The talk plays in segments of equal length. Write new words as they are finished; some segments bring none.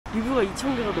리뷰가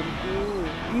 2,000개가 넘고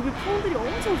리뷰 평들이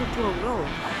엄청 좋더라고요.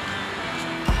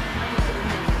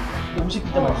 음식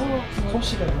진짜 맛있어.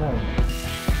 솜씨가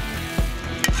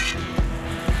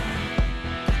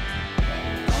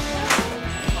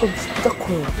진짜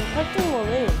커요.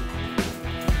 8등만에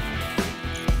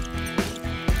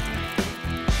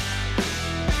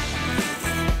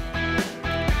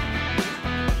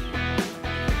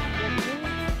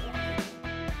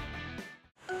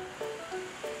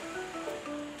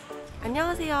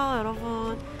안녕하세요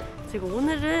여러분.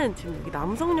 오늘은 여기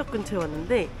남성역 근처에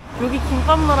왔는데 여기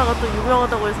김밥나라가 또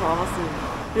유명하다고 해서 와봤습니다.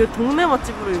 여기 동네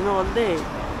맛집으로 유명한데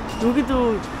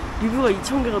여기도 리뷰가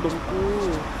 2,000개가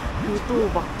넘고 그리고 또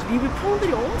막 리뷰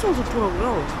평들이 엄청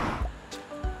좋더라고요.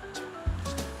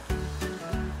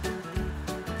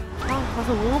 아,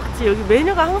 가서 뭐 먹지? 여기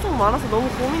메뉴가 항상 많아서 너무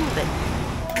고민돼.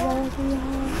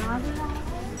 안녕하세요.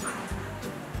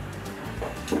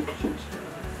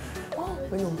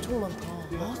 메뉴 엄청 많다.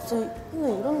 아, 진짜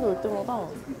근데 이런 데 올 때마다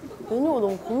메뉴가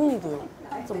너무 고민이 돼요.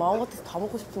 진짜 마음 같아서 다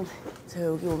먹고 싶은데. 제가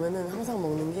여기 오면은 항상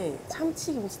먹는 게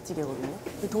참치김치찌개거든요.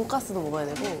 돈가스도 먹어야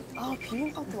되고, 아,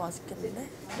 비빔밥도 맛있겠는데?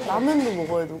 라면도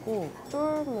먹어야 되고,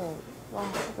 쫄면, 와,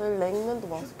 내일 냉면도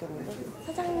맛있겠는데?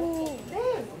 사장님,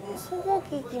 네.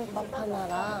 소고기 김밥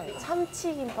하나랑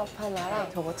참치김밥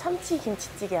하나랑 저거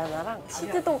참치김치찌개 하나랑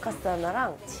치즈 돈가스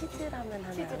하나랑 치즈라면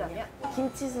하나랑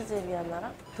김치 수제비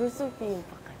하나랑 돌솥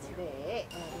비빔밥까지. 네.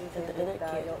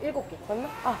 이렇게요. 7개. 맞나?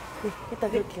 아, 네. 이따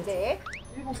그렇게. 네.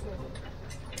 7개.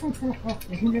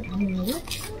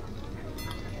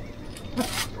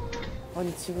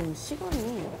 아니, 지금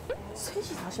시간이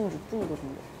 3시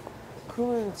 46분이거든요.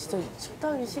 그러면 진짜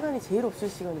식당에 시간이 제일 없을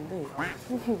시간인데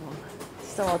손님이 많아요.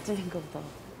 진짜 맛집인가 보다.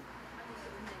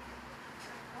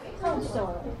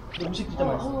 음식 진짜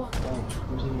맛있어.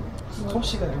 음식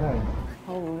솜씨가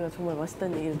아, 여기가 정말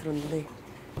맛있다는 얘기를 들었는데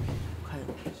가요.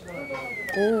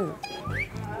 오,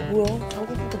 뭐야?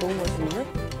 장국부터 너무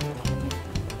맛있는데?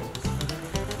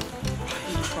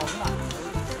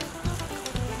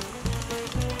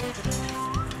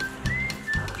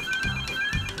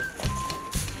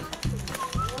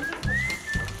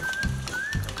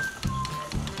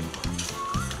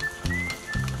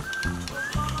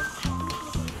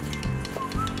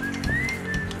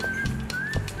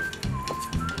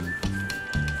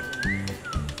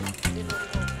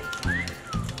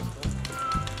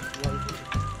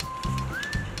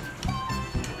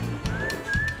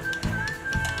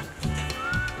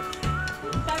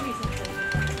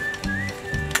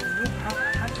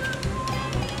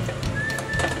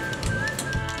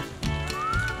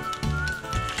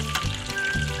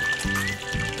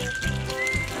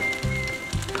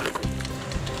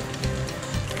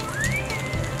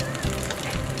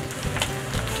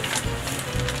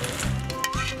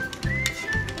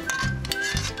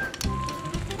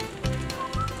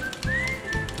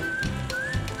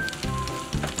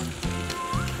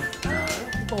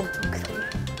 엄청 크네.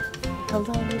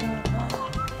 감사합니다.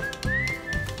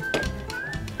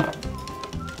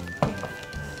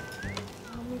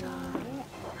 감사합니다.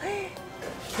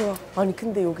 좋아. 아니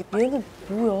근데 여기 얘는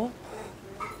뭐야?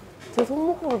 제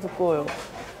손목으로 두꺼워요.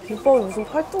 김밥이 무슨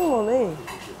 8등만에.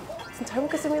 진짜 잘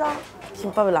먹겠습니다.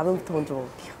 김밥에 라면부터 먼저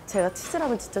먹을게요. 제가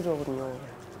치즈라면 진짜 좋아하거든요.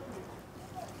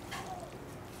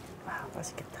 와,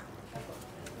 맛있겠다.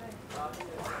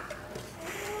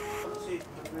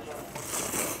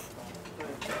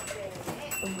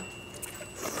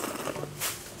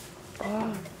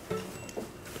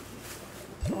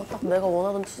 딱 내가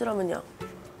원하던 치즈라면이야.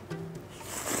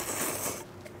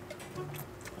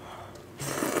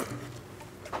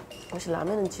 역시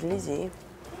라면은 진리지.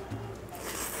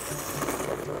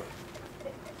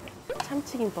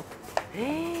 참치김밥.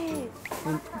 에이,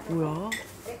 뭐야?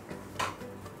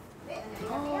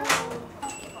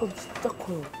 진짜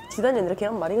커요. 지단이 아니라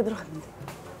계란 마리가 들어갔는데.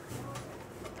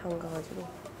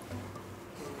 담가가지고.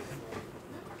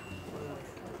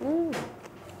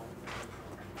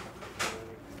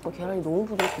 계란이 너무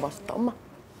부드럽고 맛있다. 엄마.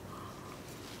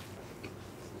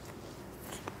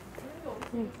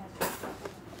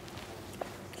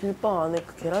 길빵 안에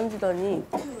그 계란지단이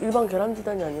일반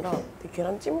계란지단이 아니라 되게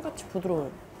계란찜같이 부드러워요.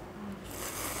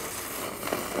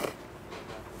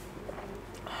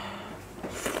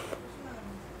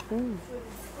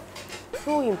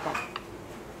 수호김밥.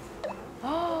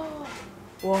 와,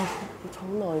 이거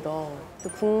장난 아니다.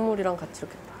 국물이랑 같이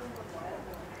이렇게 딱.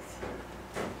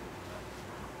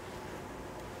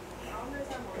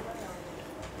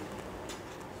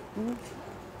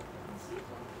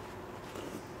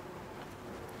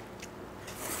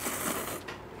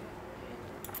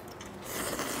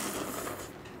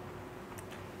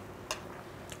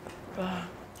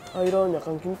 아, 이런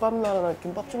약간 김밥나라나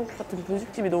김밥천국 같은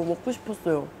분식집이 너무 먹고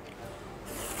싶었어요.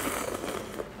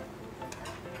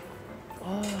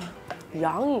 아,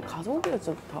 양이 가성비가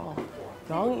진짜 좋다.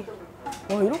 양이,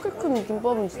 와, 이렇게 큰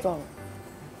김밥은 진짜.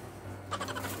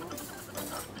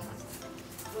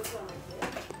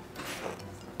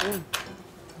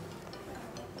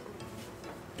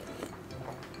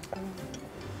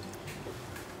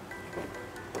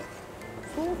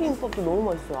 소고기 김밥도 너무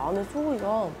맛있어요. 안에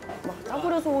소고기가 막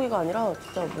짜부려 소고기가 아니라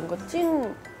진짜 뭔가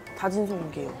찐 다진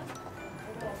소고기예요.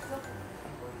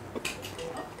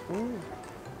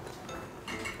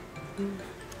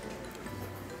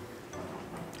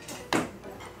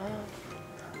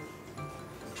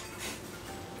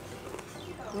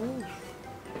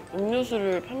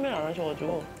 음료수를 판매를 안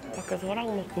하셔가지고 밖에서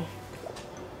허락 먹고.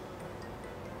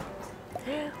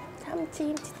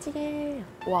 참치김치찌개.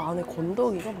 와, 안에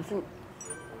건더기가 무슨,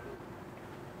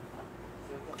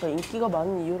 그러니까 인기가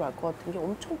많은 이유를 알 것 같은 게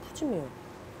엄청 푸짐해요.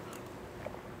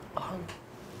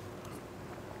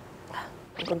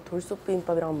 이건 돌솥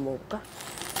비빔밥이랑 한번 먹어볼까?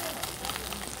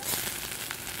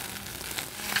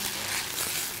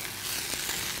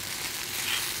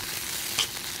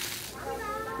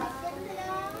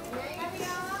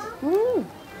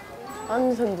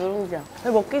 완전 누룽지야.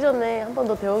 먹기 전에 한 번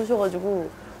더 데워주셔가지고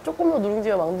조금 더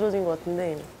누룽지가 만들어진 것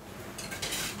같은데.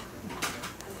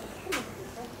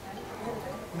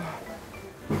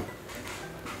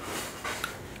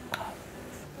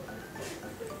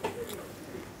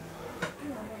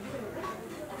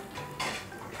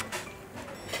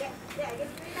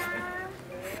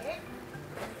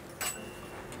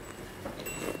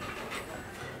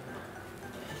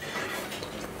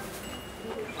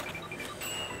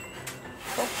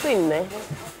 떡도 있네.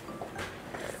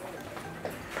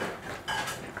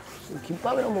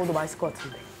 김밥이랑 먹어도 맛있을 것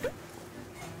같은데.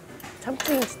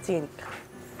 참치김치찌개니까.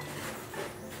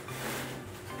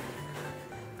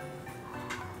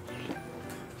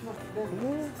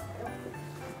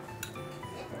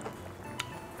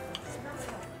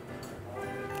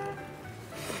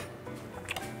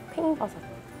 팽이버섯.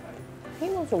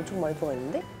 팽이버섯이 엄청 많이 들어가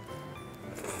있는데?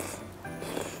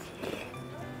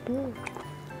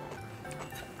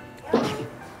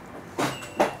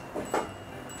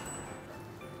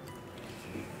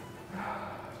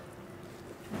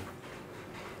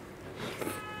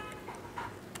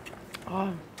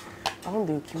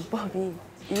 근데 이 김밥이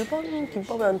일반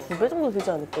김밥의 한 2배 정도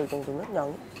되지 않을까, 이 정도면?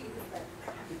 양이?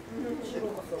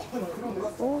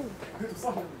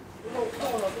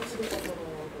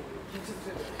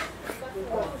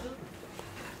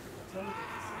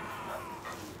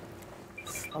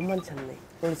 만만치 않네.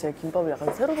 원래 제가 김밥을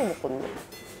약간 세로로 먹거든요.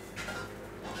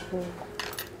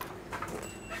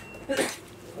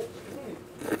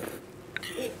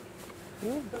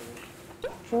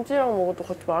 김치랑 먹어도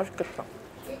같이 맛있겠다.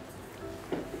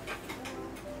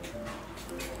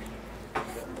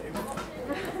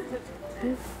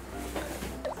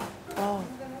 아,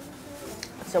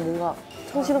 진짜 뭔가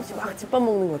정신없이 막 집밥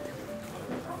먹는 것 같아요.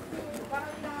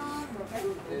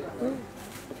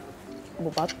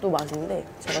 뭐 맛도 맛인데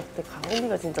제가 그때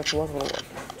가성비가 진짜 좋아서 그런 것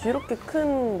같아요. 이렇게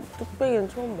큰 뚝배기는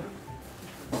처음 봐요.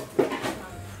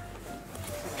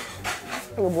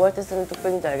 이거 뭐 할 때 쓰는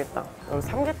뚝배기인지 알겠다. 이거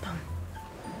삼계탕.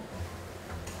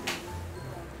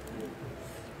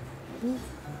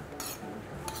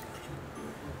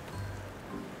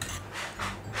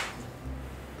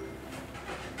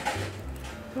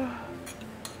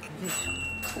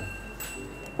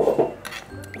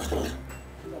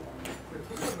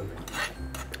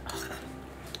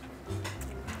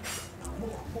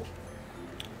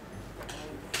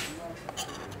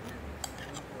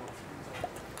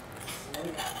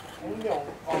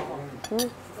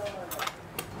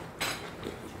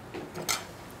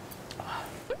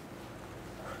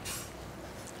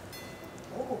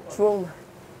 주먹만.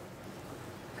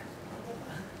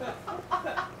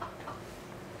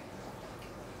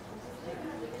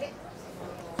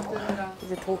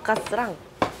 이제 돈가스랑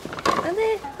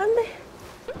안돼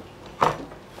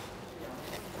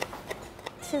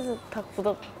치즈 다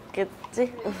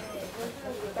굳었겠지?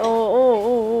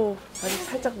 아직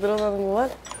살짝 늘어나는구만.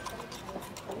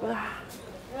 우와,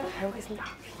 잘 먹겠습니다.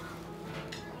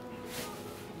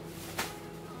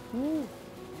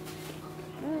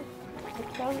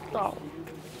 맛있다.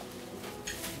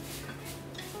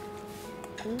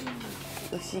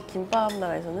 역시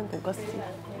김밥나라에서는 돈가스지.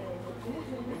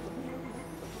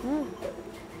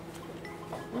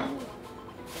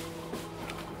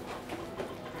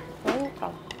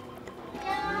 맛있다.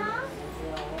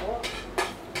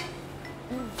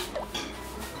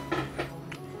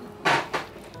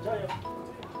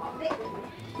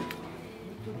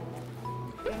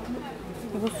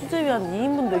 이거 수제비 한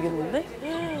 2인분 되겠는데?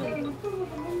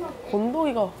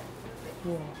 건더기가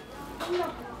우와.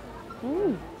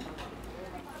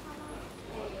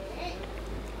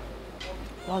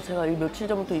 와, 제가 이 며칠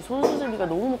전부터 이 손수제비가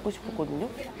너무 먹고 싶었거든요.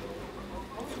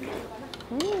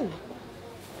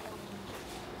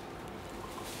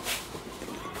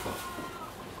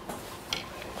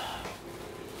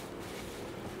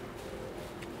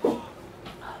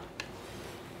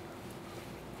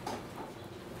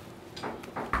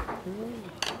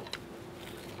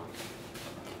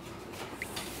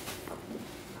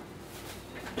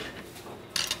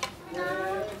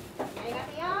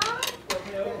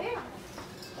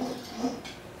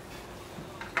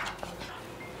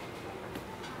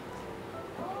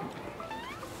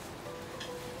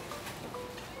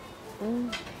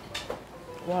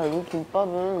 와, 이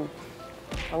김밥은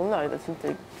장난 아니다.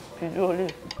 진짜 비주얼이.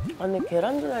 안에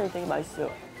계란전이 되게 맛있어요.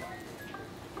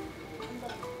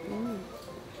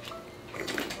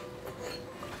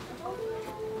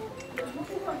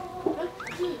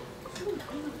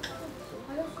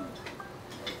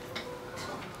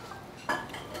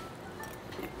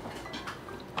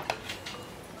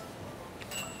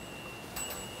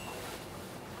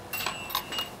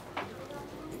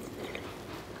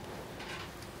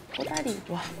 꼬다리.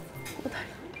 와, 꼬다리.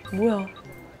 뭐야.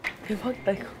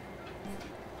 대박이다, 이거.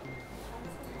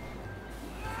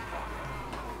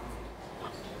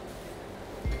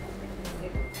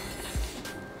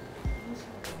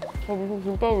 무슨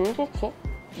김밥이 왜 이렇게 커?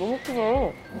 너무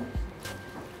크다.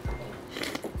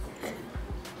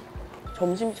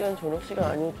 점심시간, 저녁시간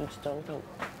아니어도 진짜 항상.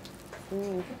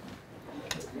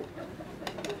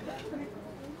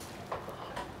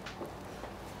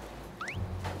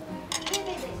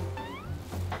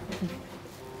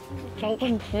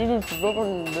 잠깐 주의를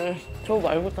줄여봤는데 저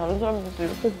말고 다른 사람들도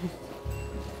이렇게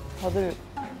다들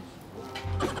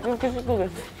이렇게 씻고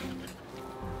계세요.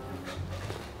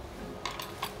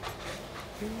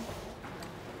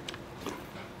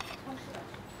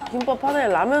 김밥 하나에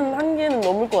라면 한 개는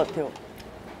넘을 것 같아요.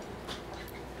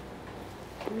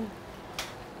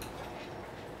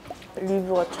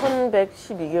 리뷰가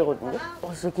 1112개거든요.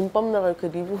 와, 진짜 김밥나라 이렇게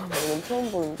리뷰가 많은 건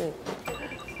처음 보는데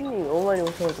손님이 너무 많이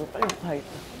오셔가지고 빨리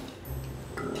가야겠다.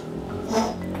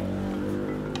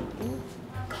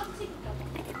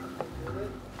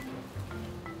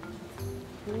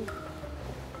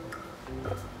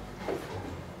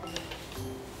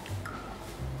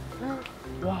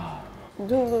 와, 이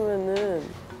정도면은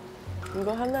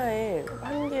이거 하나에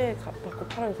한 개 받고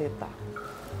팔아도 되겠다.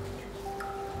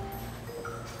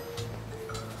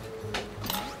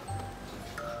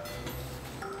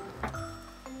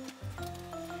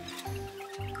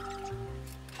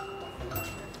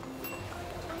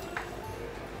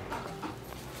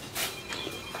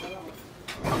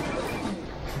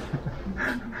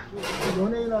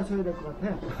 연예인 하셔야 될 것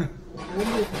같아.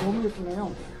 너무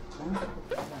예쁘네요.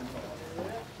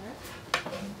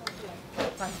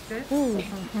 맛있지? 그렇게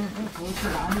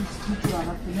많이 시킬 줄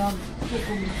알았으면 조금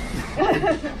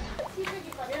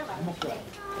먹자.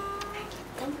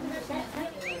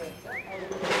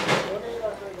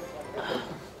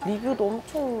 리뷰도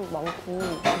엄청 많고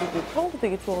그리고 평도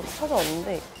되게 좋아서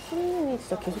찾아왔는데 손님이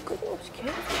진짜 계속 끊임없이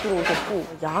계속 들어오셨고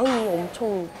양이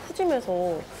엄청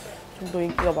푸짐해서 좀 더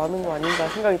인기가 많은 거 아닌가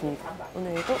생각이 듭니다.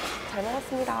 오늘도 잘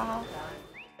먹었습니다.